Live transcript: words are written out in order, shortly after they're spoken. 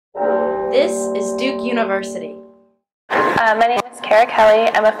This is Duke University. My name is Karah Kelly.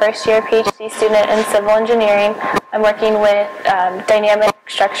 I'm a first-year PhD student in civil engineering. I'm working with dynamic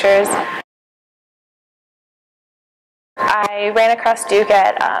structures. I ran across Duke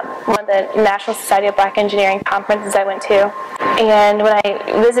at one of the National Society of Black Engineering conferences I went to. And when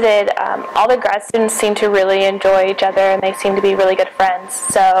I visited, all the grad students seemed to really enjoy each other, and they seemed to be really good friends.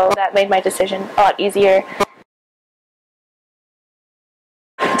 So that made my decision a lot easier.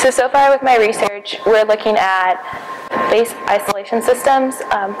 So far with my research, we're looking at base isolation systems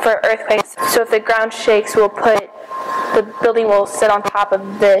for earthquakes. So if the ground shakes, the building will sit on top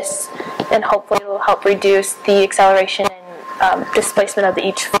of this, and hopefully it will help reduce the acceleration and displacement of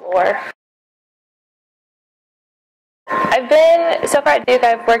each floor. So far at Duke,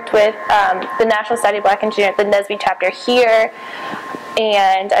 I've worked with the National Society of Black Engineers, the NSBE chapter here,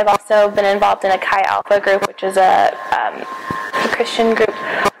 and I've also been involved in a Chi Alpha group, which is a Christian group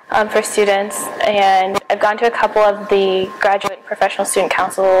for students, and I've gone to a couple of the graduate and professional student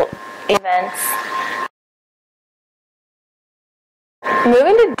council events.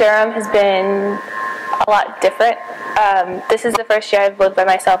 Moving to Durham has been a lot different. This is the first year I've lived by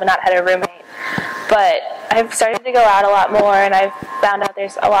myself and not had a roommate, but I've started to go out a lot more, and I've found out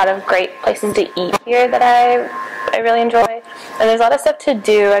there's a lot of great places to eat here that I really enjoy, and there's a lot of stuff to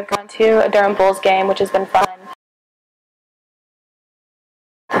do. I've gone to a Durham Bulls game, which has been fun.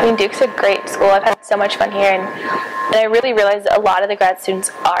 I mean, Duke's a great school. I've had so much fun here, and I really realized that a lot of the grad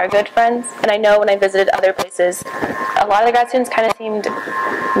students are good friends. And I know when I visited other places, a lot of the grad students kind of seemed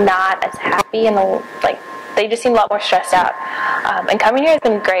not as happy, and they just seemed a lot more stressed out. And coming here has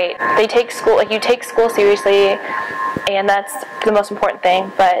been great. They take school, you take school seriously, and that's the most important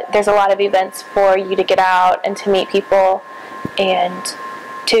thing. But there's a lot of events for you to get out and to meet people, and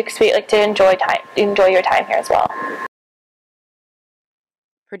to enjoy your time here as well.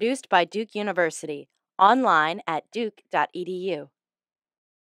 Produced by Duke University, online at duke.edu.